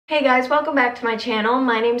Hey guys, welcome back to my channel.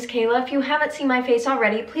 My name's Kayla. If you haven't seen my face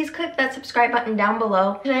already, please click that subscribe button down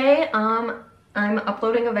below. Today, I'm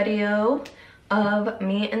uploading a video of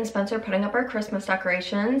me and Spencer putting up our Christmas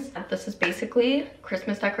decorations. This is basically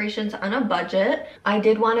Christmas decorations on a budget. I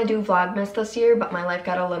did want to do Vlogmas this year, but my life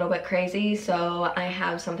got a little bit crazy, so I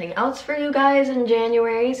have something else for you guys in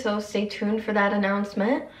January, so stay tuned for that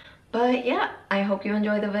announcement. But yeah, I hope you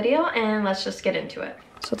enjoy the video, and let's just get into it.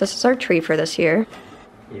 So this is our tree for this year.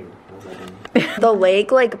 The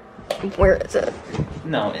leg, like, where is it?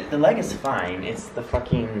 No, the leg is fine. It's the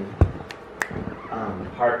fucking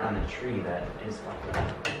part on the tree that is fucked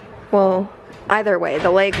up. Well, either way,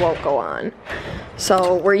 the leg won't go on.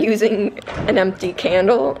 So we're using an empty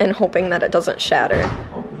candle and hoping that it doesn't shatter.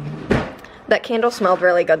 That candle smelled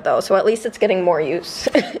really good though, so at least it's getting more use.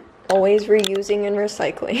 Always reusing and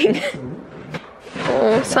recycling.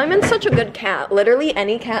 Oh, Simon's such a good cat. Literally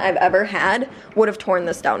any cat I've ever had would have torn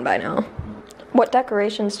this down by now. What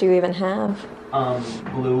decorations do you even have?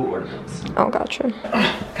 Blue ornaments. Oh, gotcha.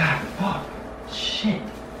 Oh, God, fuck. Shit.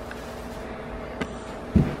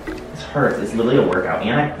 This hurts. It's literally a workout.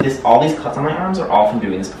 And all these cuts on my arms are all from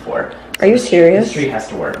doing this before. Are you serious? This tree has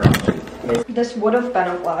to work. This would have been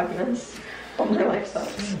a Vlogmas, but my life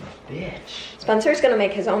sucks. Bitch. Spencer's gonna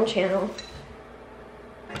make his own channel.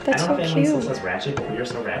 That's so cute. I don't know if anyone still says ratchet, but we're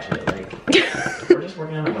so ratchet. Like, we're just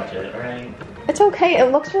working on a budget, alright? It's okay. It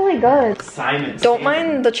looks really good. Don't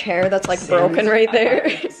mind the chair that's like broken right there.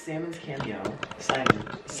 Simon's cameo.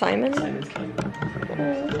 Simon? Simon's cameo.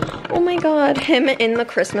 Oh my god, him in the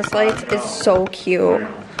Christmas lights is so cute.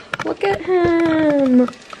 Look at him.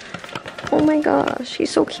 Oh my gosh, he's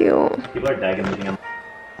so cute. People are dagging me.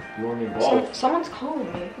 You want me involved? Someone's calling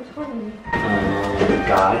me. Who's calling me?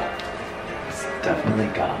 God. It's definitely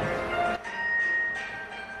God.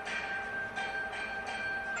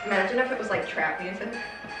 Imagine if it was like trap music.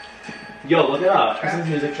 Yo, look it up. Christmas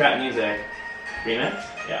music, trap music. Remix?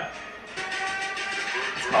 Yeah.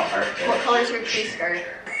 It's called art. What color is your tree skirt?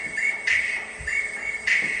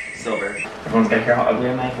 Silver. Everyone's gotta hear how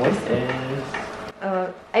ugly my voice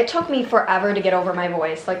is. It took me forever to get over my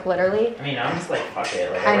voice, like literally. I mean, I'm just like, fuck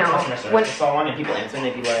it. Like, I know. Customer service for so long and people answer and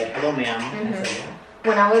they'd be like, hello ma'am.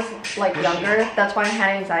 When I was like younger, that's why I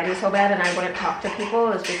had anxiety so bad and I wouldn't talk to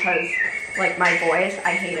people, is because like my voice,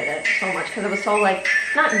 I hated it so much because it was so like,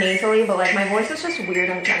 not nasally, but like my voice is just weird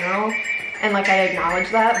in general. And like I acknowledge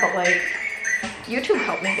that, but like YouTube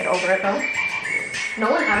helped me get over it though. No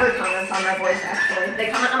one ever comments on my voice actually. They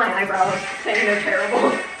comment on my eyebrows saying they're terrible.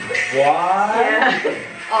 What? Yeah,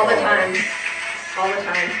 all the time. All the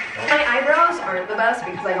time. My eyebrows aren't the best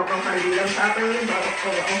because I don't know how to do them properly, but oh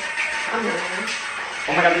well. I'm learning.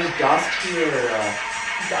 Oh my god, there's dust here.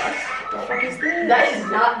 Dust? What the fuck is this? That is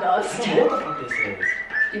not dust. I don't know what the fuck this is.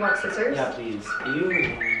 You want scissors? Yeah, please.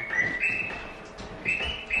 Ew.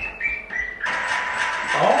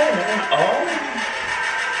 Oh.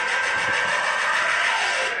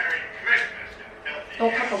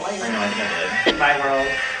 Don't cut the light. I know, I think I did. Bye, world.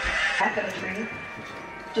 Back of the tree.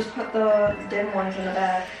 Just put the dim ones in the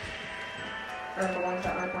back. Or the ones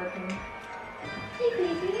that aren't working. Hey,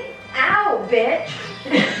 baby. Ow, bitch!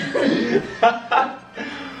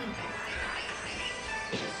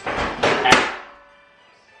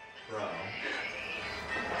 Bro.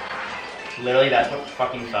 Literally, that's what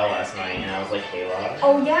fucking fell last night, and I was like, Kayla.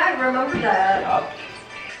 Oh yeah, I remember that. Yup.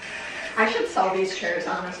 I should sell these chairs,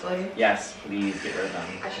 honestly. Yes, please get rid of them.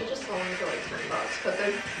 I should just sell them for like $10, but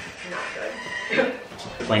they're not good.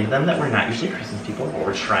 Explain to them that we're not usually Christmas people, but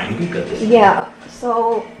we're trying to be good this year. Yeah,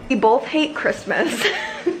 so we both hate Christmas.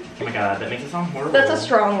 Oh my god, that makes it sound horrible. That's a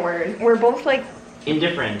strong word. We're both like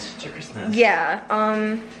indifferent to Christmas. Yeah,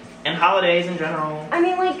 and holidays in general. I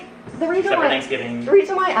mean, like, the reason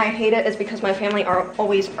why I hate it is because my family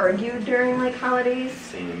always argued during like holidays.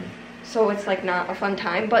 Same. So it's like not a fun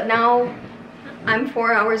time, but now I'm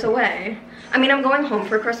 4 hours away. I mean, I'm going home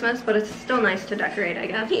for Christmas, but it's still nice to decorate, I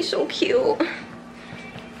guess. He's so cute.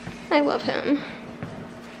 I love him.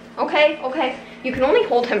 Okay, okay. You can only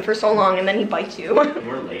hold him for so long and then he bites you.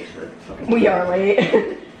 We're late for fucking We are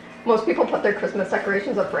late. Most people put their Christmas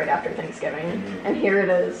decorations up right after Thanksgiving. And here it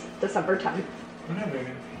is, December 10th. Whatever.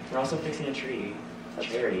 We're also fixing a tree. A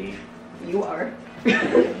cherry. You are.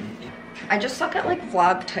 I just suck at like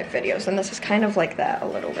vlog type videos, and this is kind of like that a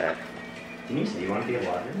little bit. Didn't you say you want to be a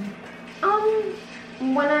vlogger?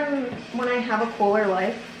 When I have a cooler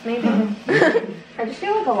life, maybe. I just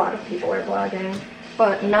feel like a lot of people are vlogging,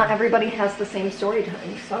 but not everybody has the same story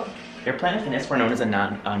time, so. Your Planet Fitness, we're known as a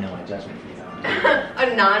no judgment free zone.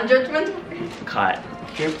 A non-judgmental. Cut.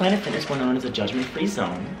 Here at Planet Fitness, we're known as a judgment-free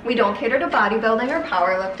zone. We don't cater to bodybuilding or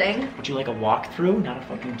powerlifting. Would you like a walkthrough, not a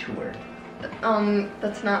fucking tour?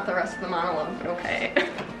 That's not the rest of the monologue, but okay.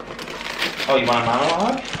 Oh, you want a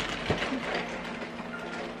monologue?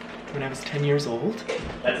 When I was 10 years old?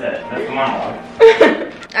 That's it. That's the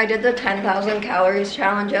monologue. I did the 10,000 calories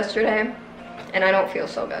challenge yesterday, and I don't feel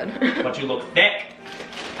so good. But you look thick.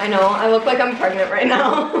 I know, I look like I'm pregnant right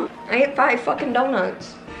now. I ate 5 fucking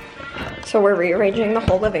donuts. So we're rearranging the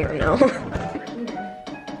whole living room now. It's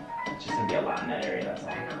just gonna be a lot in that area, that's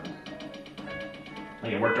all.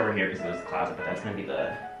 Like, it worked over here because it was a closet, but that's gonna be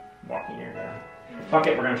the walking area. Fuck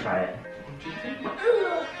it, we're gonna try it.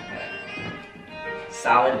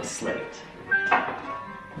 Solid slate.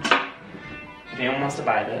 If anyone wants to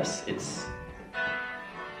buy this, it's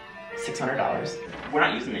 $600. We're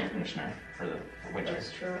not using the air conditioner for the winter.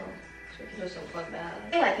 That's true. So we can just unplug that.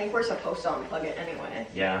 Yeah, I think we're supposed to unplug it anyway.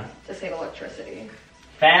 Yeah. To save electricity.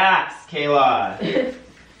 Facts, Kayla!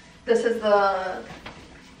 This is the...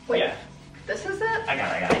 Wait, yeah. This is it? I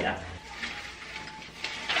got it, yeah.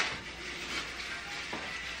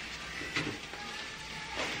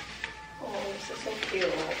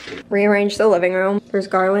 Rearrange the living room. There's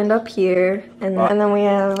garland up here, and then we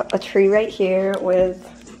have a tree right here with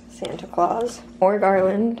Santa Claus. More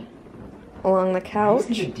garland along the couch.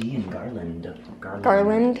 What's the D in garland?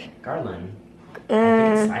 Garland? Garland. I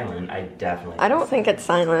think it's silent. I definitely. I don't think it's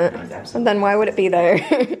silent. No, it's absolutely. And then why would it be there?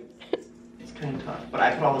 It's kind of tough. But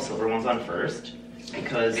I put all the silver ones on first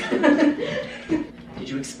because did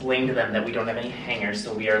you explain to them that we don't have any hangers,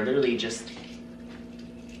 so we are literally just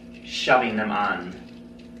shoving them on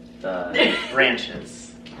the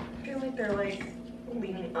branches. I feel like they're like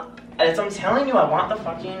leaning up. As I'm telling you, I want the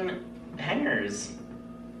fucking hangers.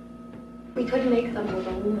 We could make them with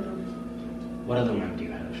aluminum. What aluminum do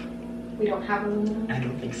you have? We don't have aluminum. I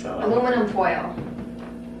don't think so. Aluminum foil.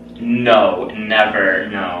 No, never,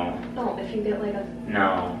 no. No, if you get like a...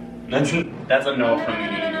 No. That's a no from me.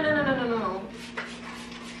 No.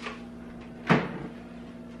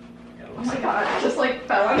 Oh my god, I just like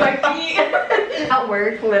fell on my feet. At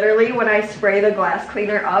work, literally, when I spray the glass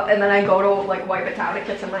cleaner up and then I go to like wipe it down, it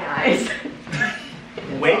gets in my eyes.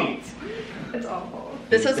 Wait. It's awful.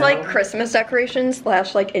 This is like Christmas decorations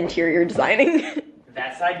slash like interior designing.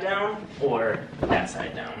 That side down or that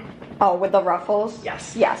side down? Oh, with the ruffles?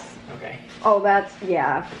 Yes. Yes. Okay. Oh, that's,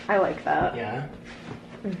 yeah, I like that. Yeah?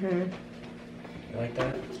 Mm-hmm. You like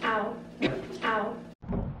that? Ow. Ow.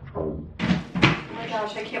 Oh my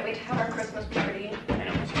gosh, I can't wait to have our Christmas party. I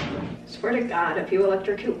know. Swear to God, if you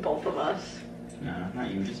electrocute both of us. No,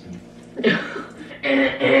 not you, just me.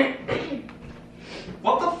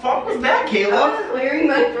 What the fuck was that, Kayla? I was clearing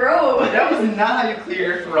my throat. That was not how you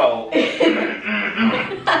clear your throat.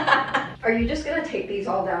 Are you just gonna take these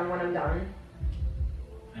all down when I'm done?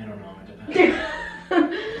 I don't know, it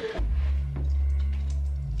depends.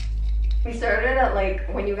 We started at like,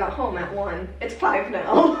 when you got home at 1. It's 5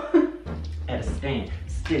 now. At a stand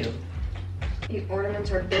still. These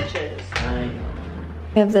ornaments are bitches. I know.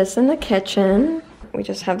 We have this in the kitchen. We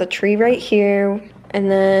just have the tree right here. And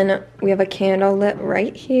then we have a candle lit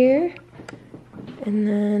right here. And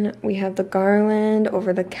then we have the garland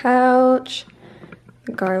over the couch.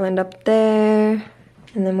 The garland up there.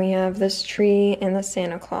 And then we have this tree and the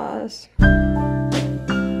Santa Claus.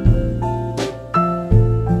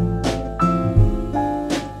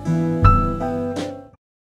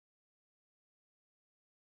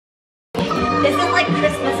 This is like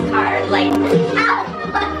Christmas card, like,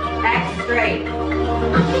 ow! Act straight.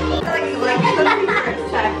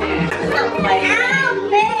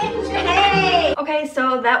 Okay,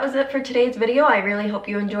 so that was it for today's video. I really hope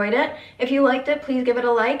you enjoyed it. If you liked it, please give it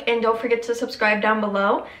a like and don't forget to subscribe down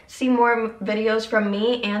below. See more videos from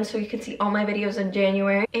me and so you can see all my videos in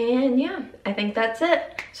January. And yeah, I think that's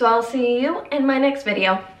it. So I'll see you in my next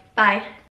video. Bye.